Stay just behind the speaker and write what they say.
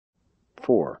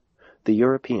4. The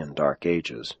European Dark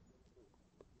Ages.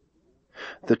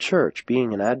 The Church,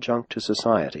 being an adjunct to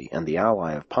society and the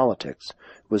ally of politics,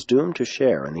 was doomed to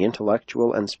share in the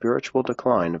intellectual and spiritual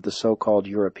decline of the so-called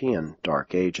European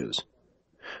Dark Ages.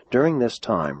 During this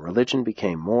time, religion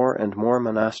became more and more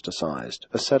monasticized,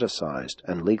 asceticized,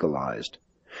 and legalized.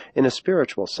 In a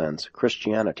spiritual sense,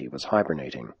 Christianity was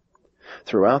hibernating.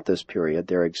 Throughout this period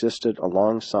there existed,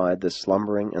 alongside this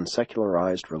slumbering and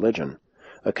secularized religion,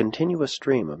 a continuous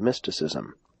stream of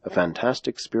mysticism, a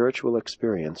fantastic spiritual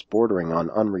experience bordering on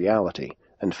unreality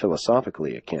and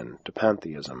philosophically akin to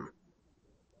pantheism.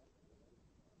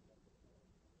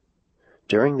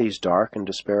 During these dark and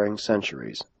despairing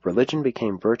centuries, religion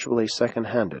became virtually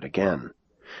second-handed again.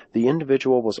 The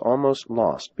individual was almost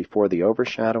lost before the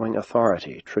overshadowing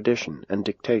authority, tradition, and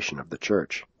dictation of the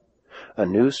Church. A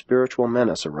new spiritual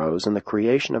menace arose in the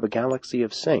creation of a galaxy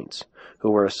of saints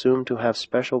who were assumed to have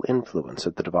special influence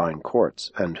at the divine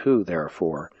courts, and who,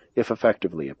 therefore, if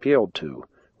effectively appealed to,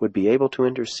 would be able to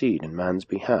intercede in man's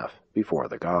behalf before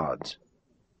the gods.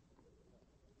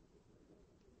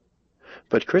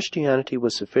 But Christianity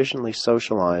was sufficiently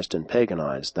socialized and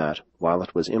paganized that, while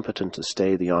it was impotent to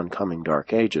stay the oncoming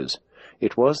Dark Ages,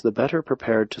 it was the better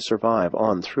prepared to survive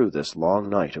on through this long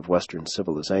night of Western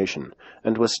civilization,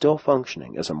 and was still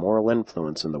functioning as a moral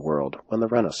influence in the world when the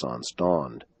Renaissance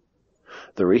dawned.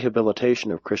 The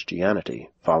rehabilitation of Christianity,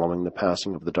 following the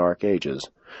passing of the Dark Ages,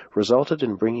 resulted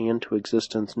in bringing into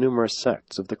existence numerous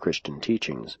sects of the Christian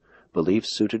teachings,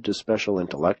 beliefs suited to special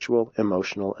intellectual,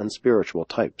 emotional, and spiritual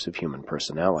types of human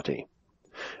personality.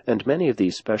 And many of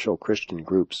these special Christian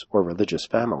groups or religious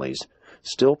families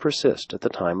still persist at the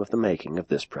time of the making of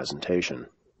this presentation.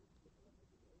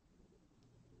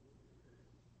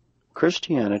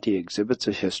 Christianity exhibits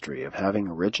a history of having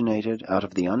originated out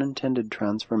of the unintended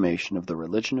transformation of the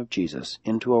religion of Jesus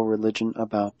into a religion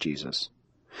about Jesus.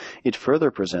 It further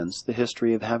presents the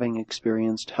history of having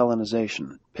experienced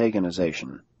Hellenization,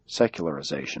 paganization,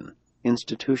 secularization,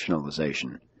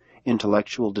 institutionalization,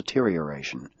 intellectual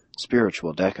deterioration,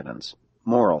 spiritual decadence,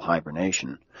 moral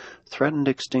hibernation, threatened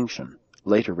extinction,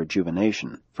 later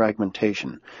rejuvenation,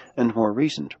 fragmentation, and more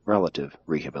recent relative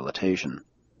rehabilitation.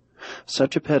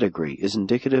 Such a pedigree is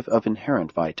indicative of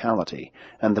inherent vitality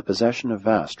and the possession of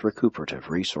vast recuperative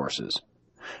resources.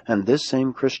 And this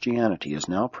same Christianity is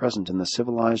now present in the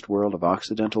civilized world of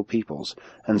Occidental peoples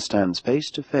and stands face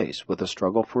to face with a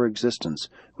struggle for existence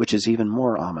which is even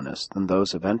more ominous than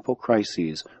those eventful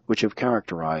crises which have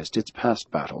characterized its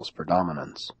past battles for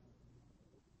dominance.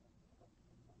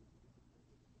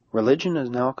 Religion is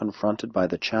now confronted by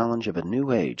the challenge of a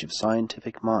new age of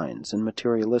scientific minds and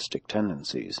materialistic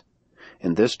tendencies.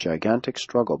 In this gigantic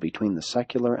struggle between the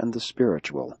secular and the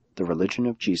spiritual, the religion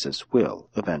of Jesus will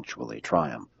eventually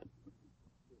triumph.